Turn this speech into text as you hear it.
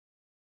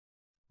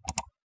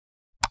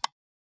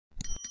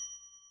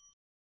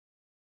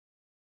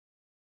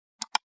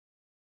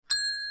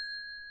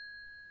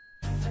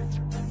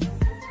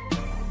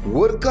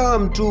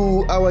Welcome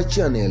to our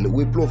channel.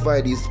 We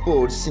provide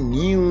sports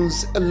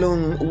news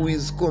along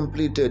with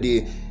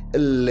completed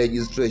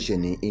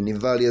registration in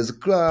various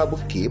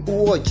clubs. Keep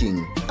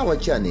watching our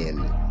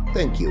channel.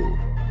 Thank you.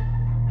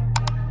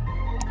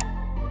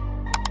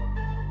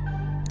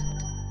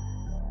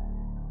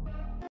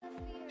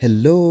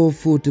 Hello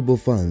football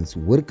fans,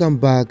 welcome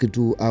back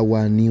to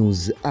our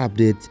news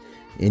update.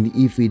 And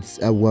if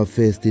it's our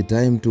first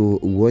time to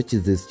watch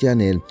this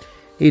channel,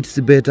 it's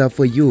better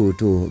for you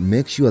to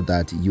make sure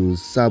that you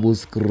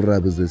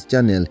subscribe this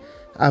channel.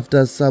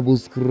 After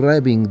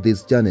subscribing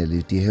this channel,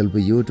 it will help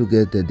you to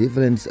get the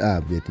different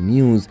update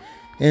news.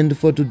 And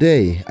for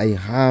today, I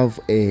have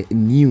a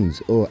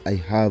news, or I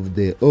have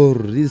the whole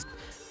list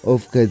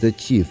of Kaizer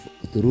Chiefs.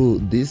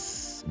 Through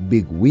this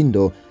big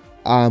window,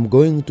 I'm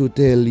going to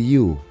tell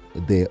you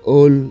the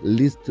whole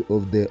list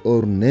of the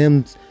all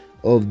names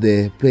of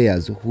the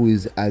players who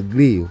is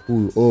agree,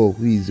 who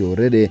is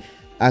already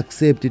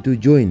accepted to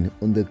join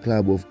on the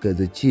club of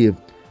Kaizer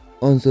Chiefs.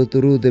 Also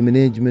through the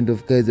management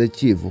of Kaizer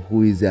Chiefs,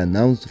 who is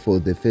announced for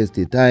the first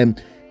time,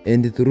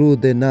 and through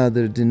the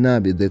Nader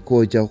Dinabi, the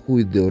coach who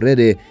is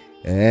already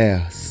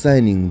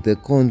signing the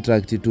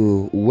contract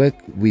to work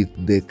with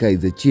the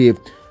Kaizer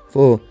Chiefs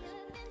for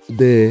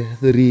the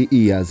 3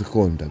 years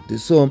contract.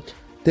 So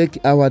take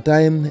our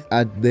time.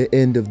 At the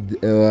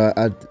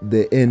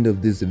end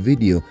of this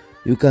video,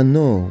 you can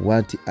know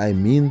what I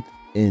mean,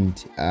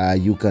 and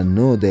you can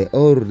know the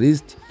whole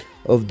list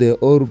of the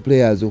all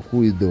players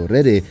who is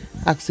already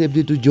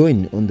accepted to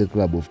join on the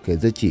club of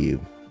Kaizer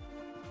Chiefs.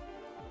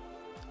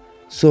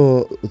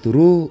 So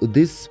through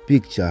this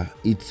picture,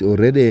 it's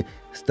already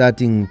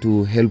starting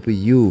to help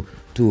you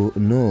to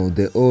know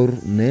the all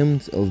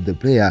names of the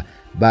player.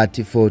 But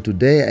for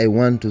today, I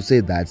want to say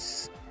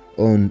that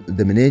on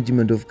the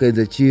management of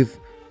Kaizer Chiefs,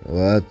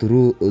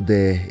 through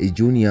the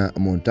junior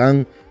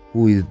motaung,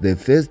 who is the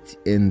first,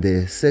 and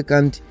the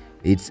second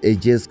it's a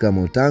Jessica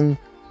motaung,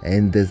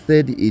 and the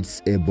third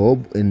it's a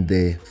Bob, and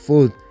the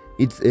fourth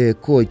it's a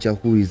coach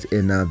who is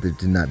another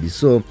Dinabi.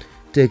 So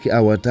take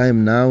our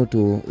time now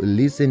to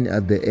listen.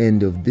 At the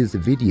end of this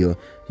video,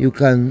 you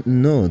can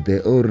know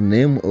the whole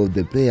name of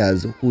the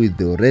players who is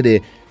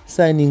already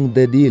signing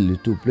the deal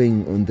to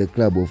playing on the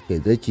club of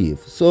Kaizer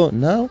Chiefs. So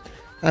now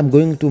I'm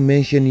going to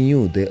mention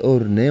you the whole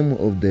name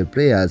of the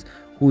players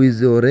who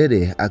is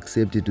already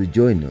accepted to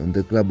join on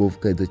the club of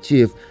Kaizer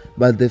Chiefs.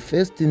 But the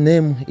first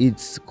name,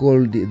 it's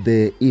called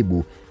the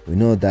Ibu. We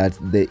know that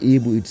the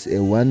Ibu, it's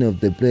one of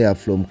the player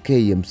from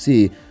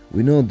KMC.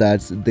 We know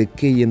that the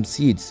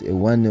KMC, it's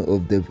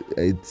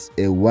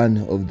one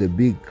of the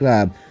big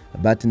club.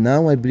 But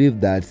now I believe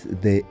that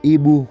the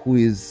Ibu, who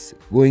is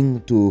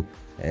going to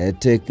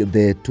take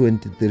the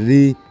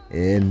 23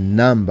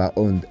 number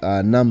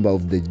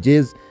of the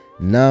J's,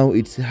 now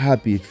it's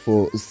happy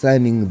for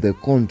signing the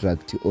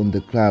contract on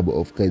the club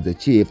of Kaizer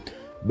Chiefs.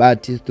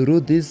 But through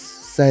this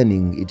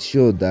signing, it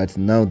showed that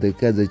now the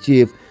Kaizer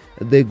Chiefs,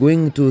 they're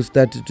going to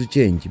start to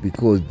change,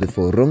 because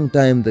for a long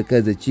time the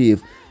Kaizer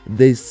Chiefs,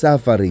 they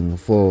suffering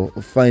for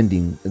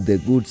finding the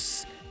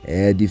goods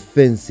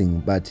defensing.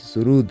 But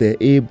through the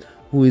Abe,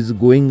 who is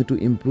going to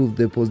improve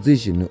the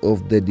position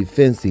of the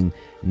defensing,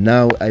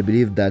 now I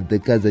believe that the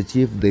Kaizer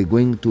Chiefs, they're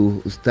going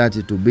to start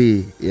to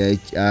be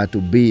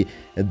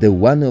the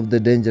one of the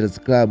dangerous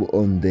club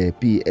on the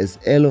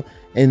PSL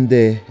and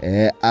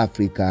the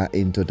Africa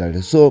in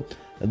total. So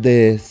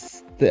the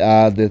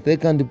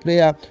second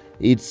player,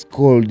 it's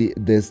called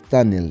the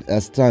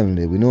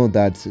Stanley. We know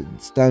that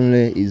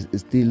Stanley is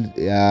still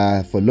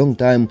for a long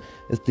time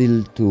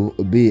still to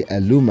be a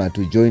luma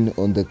to join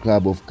on the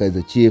club of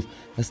Kaizer Chiefs.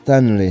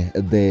 Stanley,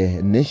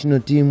 the national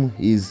team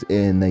is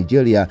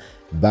Nigeria,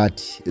 but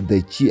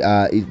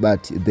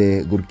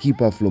the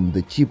goalkeeper from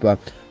the Chipa,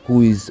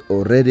 who is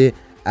already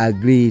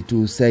agreed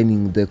to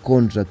signing the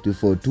contract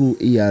for 2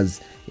 years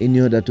in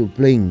order to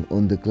playing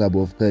on the club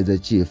of Kaizer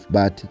Chiefs.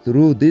 But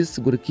through this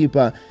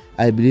goalkeeper,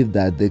 I believe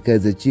that the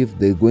Kaizer Chiefs,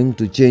 they're going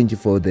to change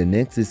for the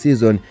next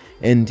season,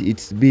 and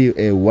it's be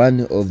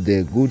one of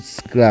the goods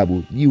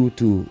club due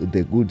to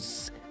the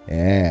goods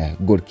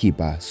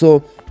goalkeeper.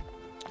 So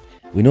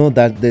we know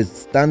that the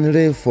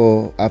Stanley,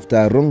 for after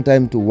a long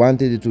time,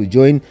 wanted to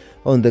join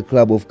on the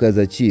club of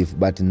Kaizer Chiefs,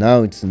 but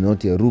now it's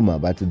not a rumor,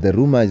 but the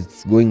rumor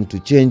is going to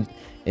change,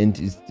 and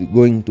it's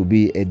going to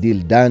be a deal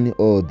done,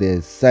 or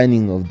the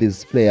signing of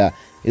this player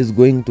is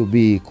going to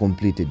be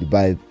completed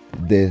by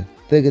the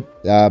third.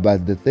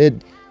 But the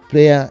third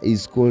player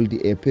is called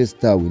a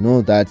Pestau. We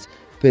know that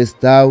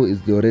Pestau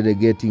is already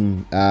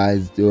getting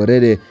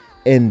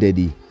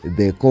ended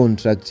the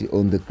contract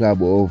on the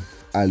club of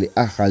Al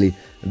Ahly,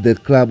 the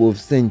club of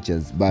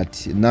Sanchez.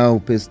 But now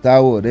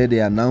Pestau already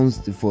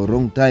announced for a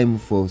long time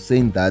for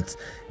saying that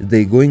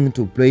they're going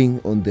to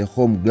playing on the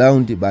home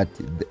ground, but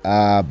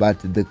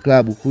the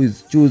club who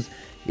is choose,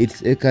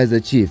 it's a Kaizer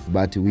Chiefs.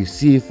 But we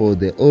see for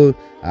the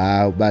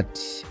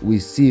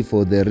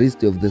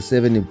rest of the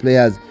 7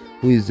 players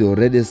who is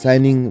already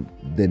signing,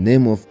 the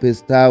name of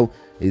Pestau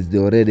is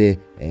already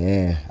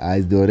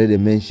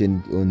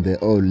mentioned on the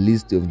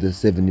list of the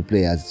 7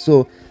 players.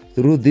 So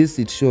through this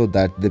it showed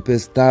that the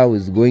Pestao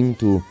is going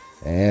to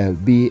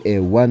be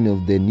one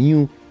of the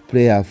new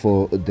player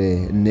for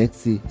the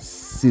next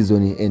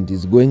season and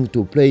is going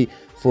to play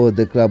for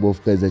the club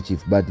of Kaizer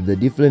Chiefs. But the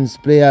difference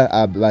player,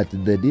 but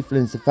the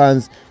difference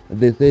fans,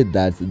 they said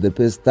that the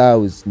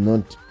Pestao is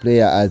not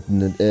player as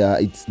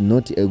it's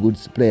not a good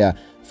player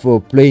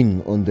for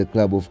playing on the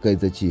club of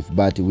Kaizer Chiefs.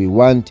 But we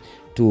want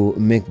to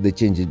make the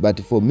changes. But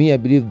for me, I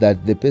believe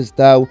that the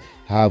Pestao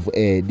have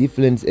a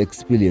different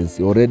experience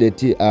already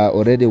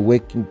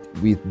working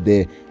with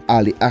the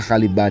Ali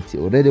Ahly, but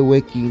already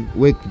working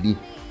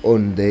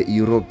on the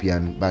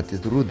European. But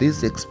through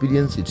this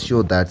experience it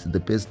showed that the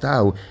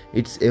Pestao,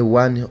 it's a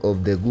one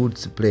of the good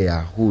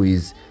player who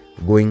is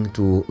going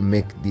to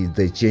make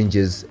the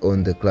changes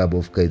on the club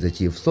of Kaizer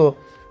Chiefs. So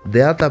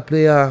the other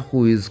player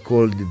who is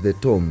called the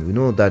Tom, we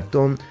know that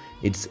Tom,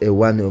 it's a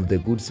one of the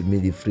good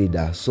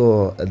midfielder.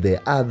 So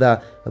the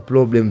other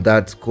problem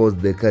that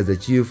caused the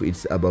Kaizer Chiefs,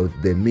 it's about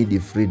the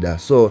midfielder.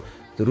 So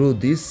through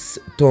this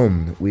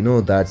Tom, we know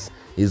that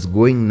is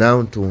going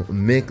now to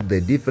make the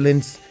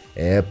difference.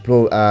 Is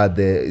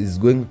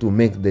going to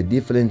make the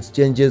different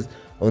changes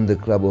on the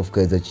club of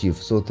Kaizer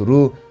Chiefs. So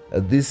through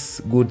this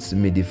good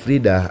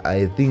midfielder,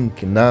 I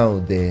think now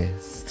the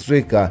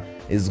striker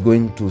is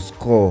going to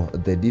score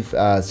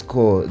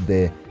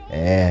the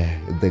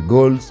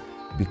goals,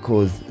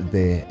 because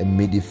the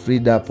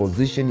midfielder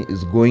position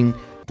is going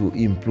to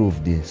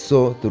improve this.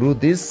 So through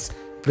this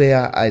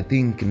player, I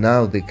think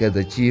now the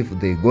Kaizer Chiefs,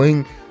 they're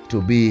going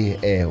to be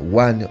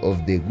one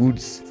of the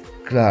good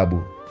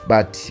club.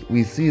 But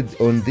we see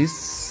on this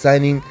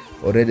signing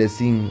already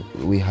seeing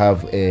we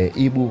have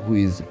Ibu who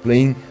is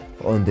playing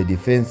on the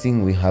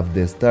defending. We have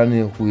the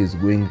Stanley who is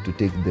going to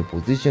take the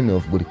position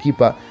of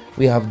goalkeeper.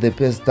 We have the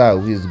Pestao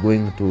who is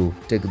going to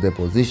take the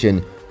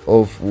position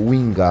of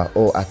winger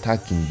or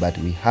attacking. But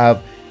we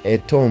have a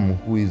Tom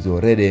who is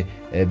already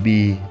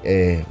be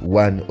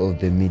one of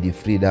the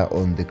midfielder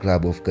on the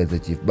club of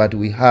Kaizer Chiefs. But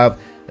we have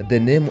the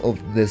name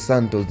of the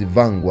Santos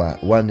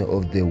Vangwa, one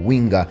of the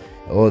winger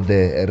or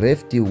the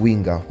lefty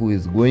winger, who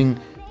is going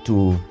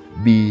to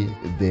be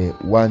the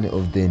one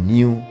of the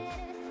new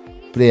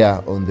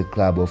player on the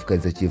club of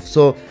Kaizer Chiefs.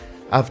 So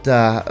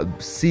after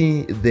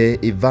seeing the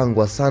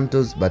Ivangwa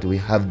Santos, but we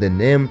have the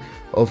name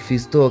of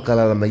Fisto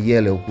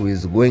Kalalamayele, who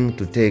is going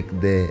to take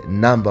the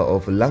number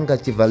of Langa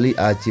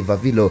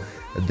Chivavilo,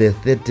 the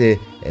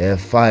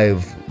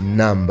 35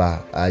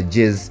 number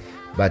jersey.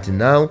 But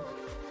now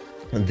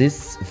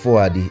this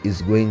forward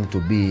is going to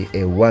be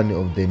one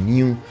of the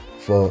new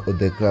for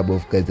the club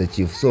of Kaizer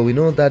Chiefs. So we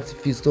know that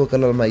Fisto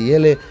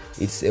Kalalamayele,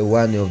 it's a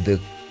one of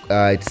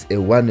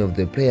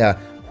the player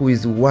who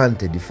is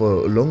wanted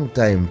for a long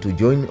time to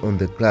join on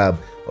the club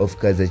of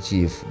Kaizer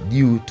Chiefs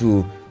due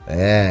to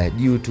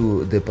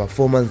the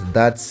performance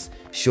that's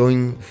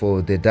showing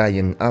for the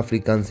Young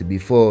Africans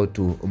before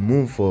to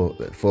move for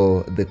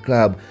the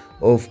club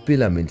of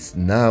Pyramids.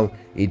 Now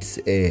it's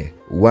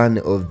one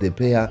of the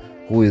player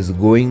who is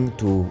going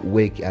to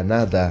work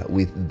another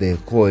with the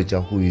coach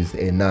who is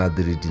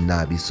Nadir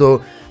Dinabi.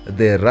 So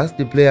the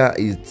rusty player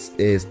is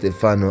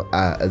Stefano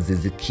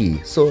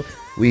Aziziki. So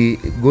we're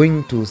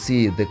going to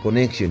see the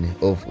connection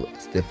of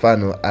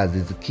Stefano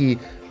Aziziki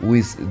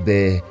with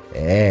the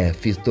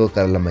Fisto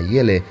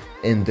Kalalamayele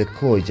and the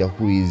coach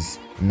who is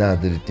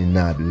Nadir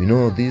Dinabi. We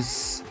know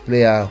this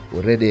player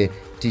already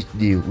teached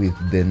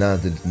with the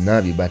Nadir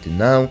Dinabi, but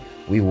now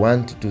we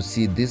want to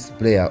see this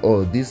player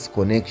or this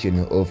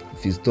connection of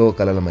Fisto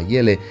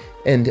Kalalamayele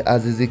and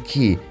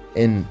Aziziki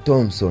and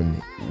Thompson,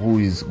 who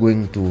is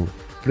going to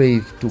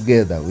play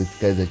together with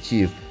Kaizer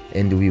Chiefs.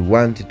 And we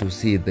want to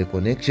see the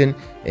connection,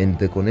 and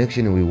the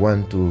connection we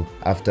want to,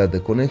 after the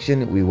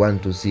connection, we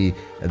want to see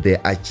the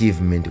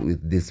achievement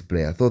with this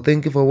player. So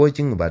thank you for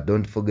watching, but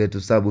don't forget to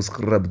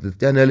subscribe to the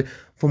channel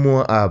for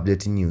more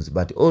updated news.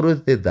 But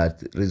always say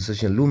that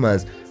registration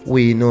rumors,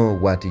 we know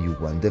what you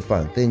want, the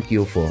fan. Thank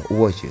you for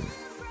watching.